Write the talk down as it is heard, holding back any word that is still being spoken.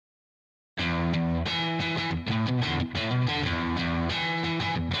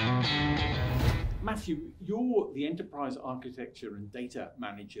Matthew, you're the enterprise architecture and data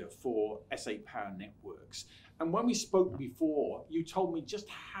manager for SA Power Networks. And when we spoke before, you told me just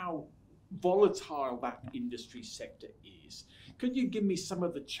how volatile that industry sector is. Could you give me some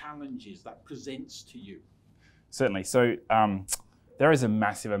of the challenges that presents to you? Certainly. So there is a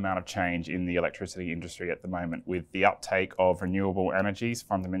massive amount of change in the electricity industry at the moment, with the uptake of renewable energies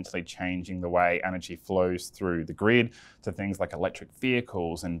fundamentally changing the way energy flows through the grid to things like electric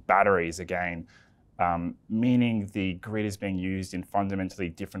vehicles and batteries again, meaning the grid is being used in fundamentally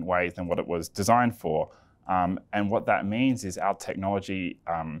different ways than what it was designed for. And what that means is our technology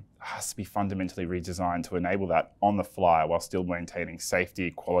has to be fundamentally redesigned to enable that on the fly while still maintaining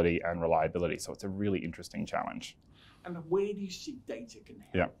safety, quality, and reliability. So it's a really interesting challenge. And where do you see data can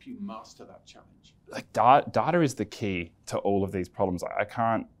help you master that challenge? Like data is the key to all of these problems. I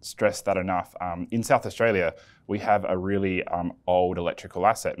can't stress that enough. In South Australia, we have a really old electrical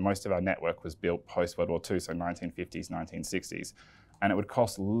asset. Most of our network was built post-World War II, so 1950s, 1960s. And it would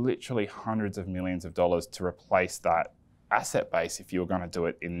cost literally hundreds of millions of dollars to replace that asset base if you were going to do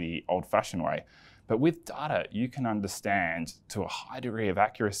it in the old-fashioned way. But with data, you can understand to a high degree of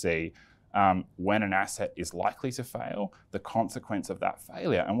accuracy when an asset is likely to fail, the consequence of that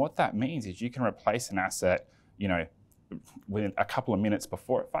failure. And what that means is you can replace an asset, within a couple of minutes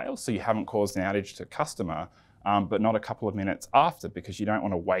before it fails, so you haven't caused an outage to a customer, but not a couple of minutes after, because you don't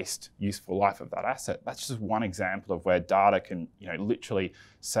want to waste useful life of that asset. That's just one example of where data can, literally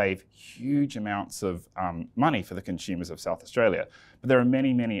save huge amounts of money for the consumers of South Australia. But there are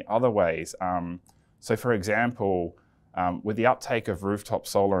many, many other ways. So for example, with the uptake of rooftop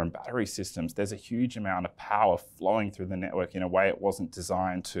solar and battery systems, there's a huge amount of power flowing through the network in a way it wasn't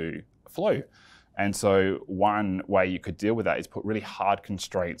designed to flow. And so one way you could deal with that is put really hard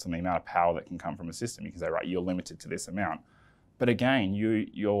constraints on the amount of power that can come from a system. You can say, right, you're limited to this amount. But again,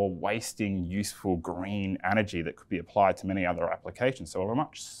 you're wasting useful green energy that could be applied to many other applications. So a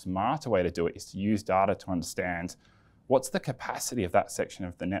much smarter way to do it is to use data to understand what's the capacity of that section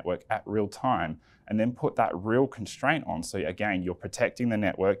of the network at real time, and then put that real constraint on. So again, you're protecting the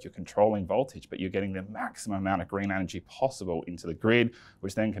network, you're controlling voltage, but you're getting the maximum amount of green energy possible into the grid,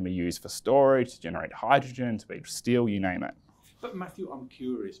 which then can be used for storage, to generate hydrogen, to be steel, you name it. But Matthew, I'm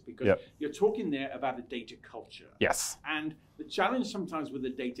curious because you're talking there about a data culture. Yes. And the challenge sometimes with the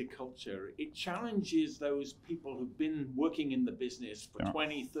data culture, it challenges those people who've been working in the business for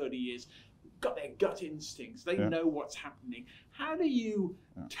 20, 30 years, got their gut instincts, they know what's happening. How do you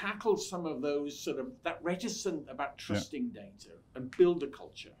tackle some of those sort of that reticent about trusting data and build a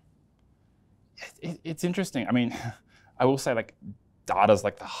culture? It's interesting. I mean, I will say data's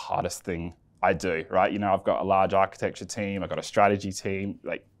the hardest thing I do, right? I've got a large architecture team, I've got a strategy team.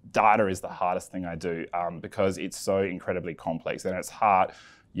 Data is the hardest thing I do because it's so incredibly complex. And at its heart,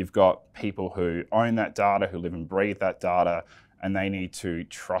 you've got people who own that data, who live and breathe that data, and they need to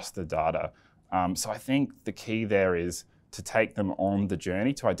trust the data. So I think the key there is to take them on the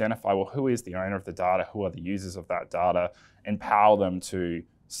journey to identify, well, who is the owner of the data? Who are the users of that data? Empower them to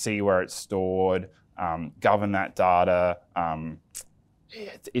see where it's stored, govern that data.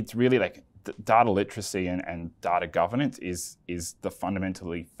 It's really data literacy and data governance is the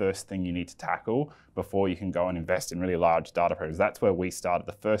fundamentally first thing you need to tackle before you can go and invest in really large data programs. That's where we started.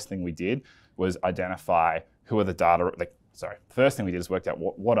 The first thing we did was identify who are the data, first thing we did is worked out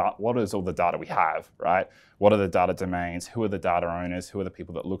what is all the data we have, right? What are the data domains? Who are the data owners? Who are the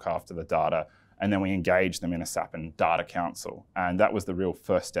people that look after the data? And then we engage them in a SAP and data council. And that was the real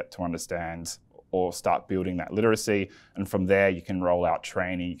first step to understand or start building that literacy. And from there, you can roll out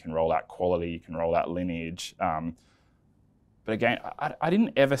training, you can roll out quality, you can roll out lineage. But again, I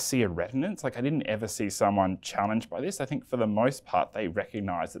didn't ever see a reticence. I didn't ever see someone challenged by this. I think for the most part, they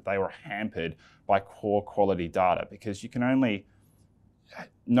recognized that they were hampered by poor quality data because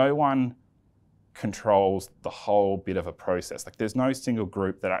no one controls the whole bit of a process. There's no single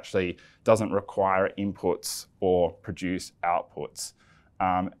group that actually doesn't require inputs or produce outputs.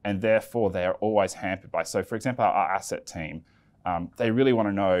 And therefore, they are always hampered by. So for example, our asset team, they really want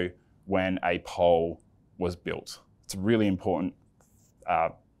to know when a pole was built. It's a really important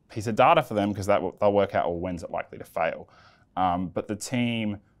piece of data for them because they'll work out, well, when's it likely to fail. But the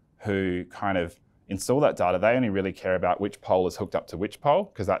team who kind of install that data, they only really care about which pole is hooked up to which pole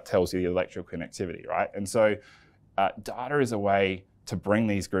because that tells you the electrical connectivity, right? And so data is a way to bring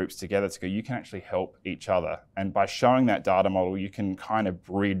these groups together to go, you can actually help each other. And by showing that data model, you can kind of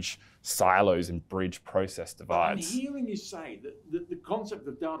bridge silos and bridge process divides. I'm hearing you say that the concept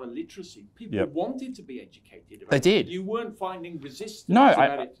of data literacy, people wanted to be educated about They did. You weren't finding resistance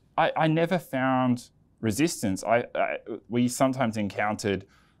about it? I never found resistance. We sometimes encountered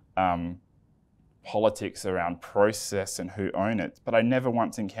politics around process and who own it, but I never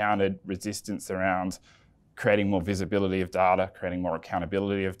once encountered resistance around creating more visibility of data, creating more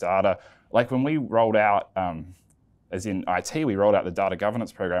accountability of data. Like when we rolled out, as in IT, we rolled out the data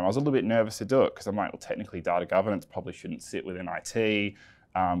governance program, I was a little bit nervous to do it because I'm like, well, technically data governance probably shouldn't sit within IT,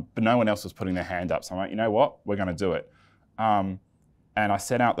 but no one else was putting their hand up. So I'm like, you know what, we're going to do it. And I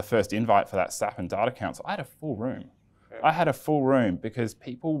sent out the first invite for that SAP and Data Council. I had a full room. I had a full room because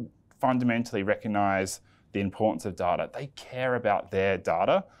people fundamentally recognize the importance of data. They care about their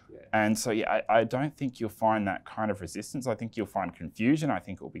data. Yeah. And so, yeah, I don't think you'll find that kind of resistance. I think you'll find confusion. I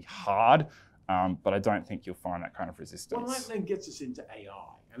think it will be hard, but I don't think you'll find that kind of resistance. Well, that then gets us into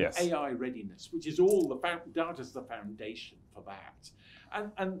AI and yes. AI readiness, which is all the data's the foundation for that.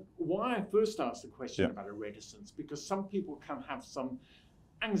 And why I first asked the question about a reticence, because some people can have some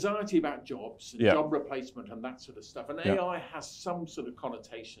anxiety about jobs and job replacement and that sort of stuff. And AI has some sort of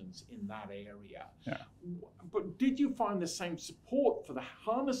connotations in that area. Yeah. But did you find the same support for the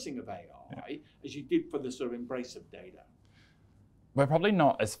harnessing of AI as you did for the sort of embrace of data? We're probably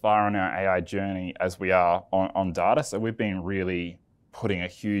not as far on our AI journey as we are on data. So we've been really putting a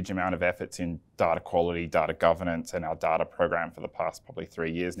huge amount of efforts in data quality, data governance, and our data program for the past probably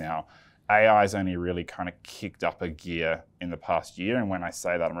 3 years now. AI has only really kind of kicked up a gear in the past year. And when I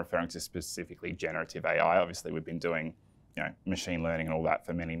say that, I'm referring to specifically generative AI. Obviously, we've been doing machine learning and all that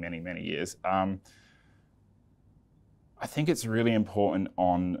for many, many, many years. I think it's really important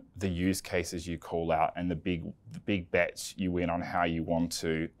on the use cases you call out and the big bets you win on how you want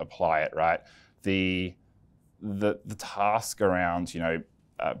to apply it, right? The task around,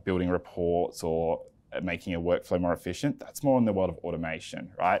 building reports or making a workflow more efficient, that's more in the world of automation,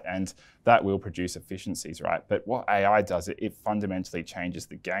 right? And that will produce efficiencies, right? But what AI does, it fundamentally changes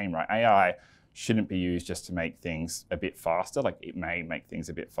the game, right? AI shouldn't be used just to make things a bit faster. Like it may make things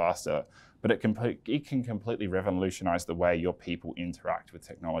a bit faster, but it can completely revolutionize the way your people interact with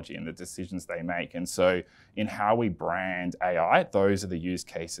technology and the decisions they make. And so in how we brand AI, those are the use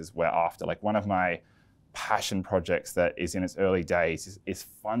cases we're after. Like one of my passion projects that is in its early days is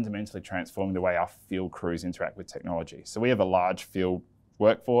fundamentally transforming the way our field crews interact with technology. So we have a large field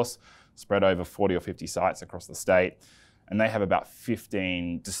workforce spread over 40 or 50 sites across the state, and they have about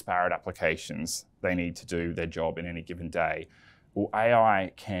 15 disparate applications they need to do their job in any given day. Well,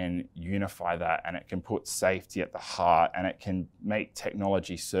 AI can unify that, and it can put safety at the heart, and it can make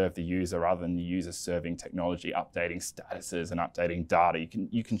technology serve the user rather than the user serving technology, updating statuses and updating data.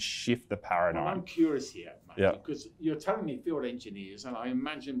 You can shift the paradigm. Well, I'm curious here, Matthew, because you're telling me field engineers, and I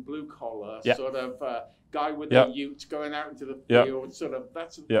imagine blue collar sort of guy with a ute going out into the field, sort of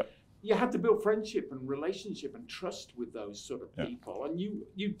that's. You had to build friendship and relationship and trust with those sort of people, and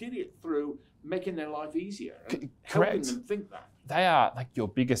you did it through making their life easier and helping them think that. They are like your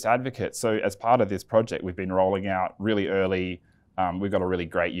biggest advocates. So as part of this project, we've been rolling out really early. We've got a really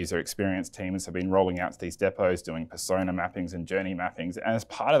great user experience team, and so we've been rolling out to these depots, doing persona mappings and journey mappings. And as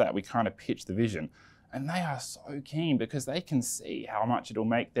part of that, we kind of pitch the vision. And they are so keen because they can see how much it'll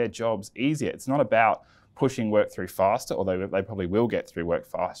make their jobs easier. It's not about pushing work through faster, although they probably will get through work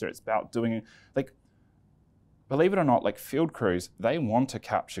faster. It's about doing, like, believe it or not, like field crews, they want to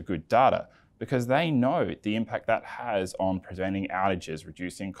capture good data because they know the impact that has on preventing outages,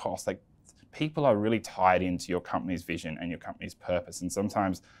 reducing costs. Like people are really tied into your company's vision and your company's purpose. And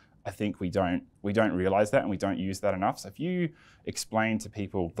sometimes I think we don't realize that and we don't use that enough. So if you explain to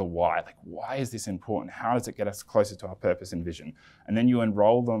people the why, like why is this important? How does it get us closer to our purpose and vision? And then you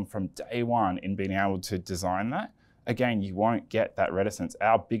enroll them from day one in being able to design that. Again, you won't get that reticence.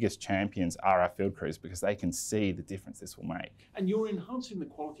 Our biggest champions are our field crews because they can see the difference this will make. And you're enhancing the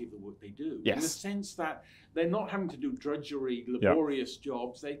quality of the work they do. Yes. In the sense that they're not having to do drudgery, laborious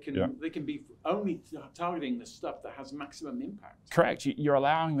jobs. They can be only targeting the stuff that has maximum impact. Correct. You're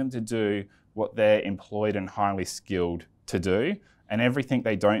allowing them to do what they're employed and highly skilled to do. And everything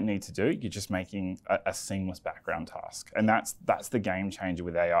they don't need to do, you're just making a seamless background task. And that's the game changer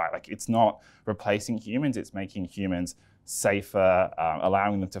with AI. Like it's not replacing humans, it's making humans safer,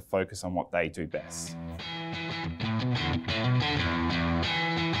 allowing them to focus on what they do best.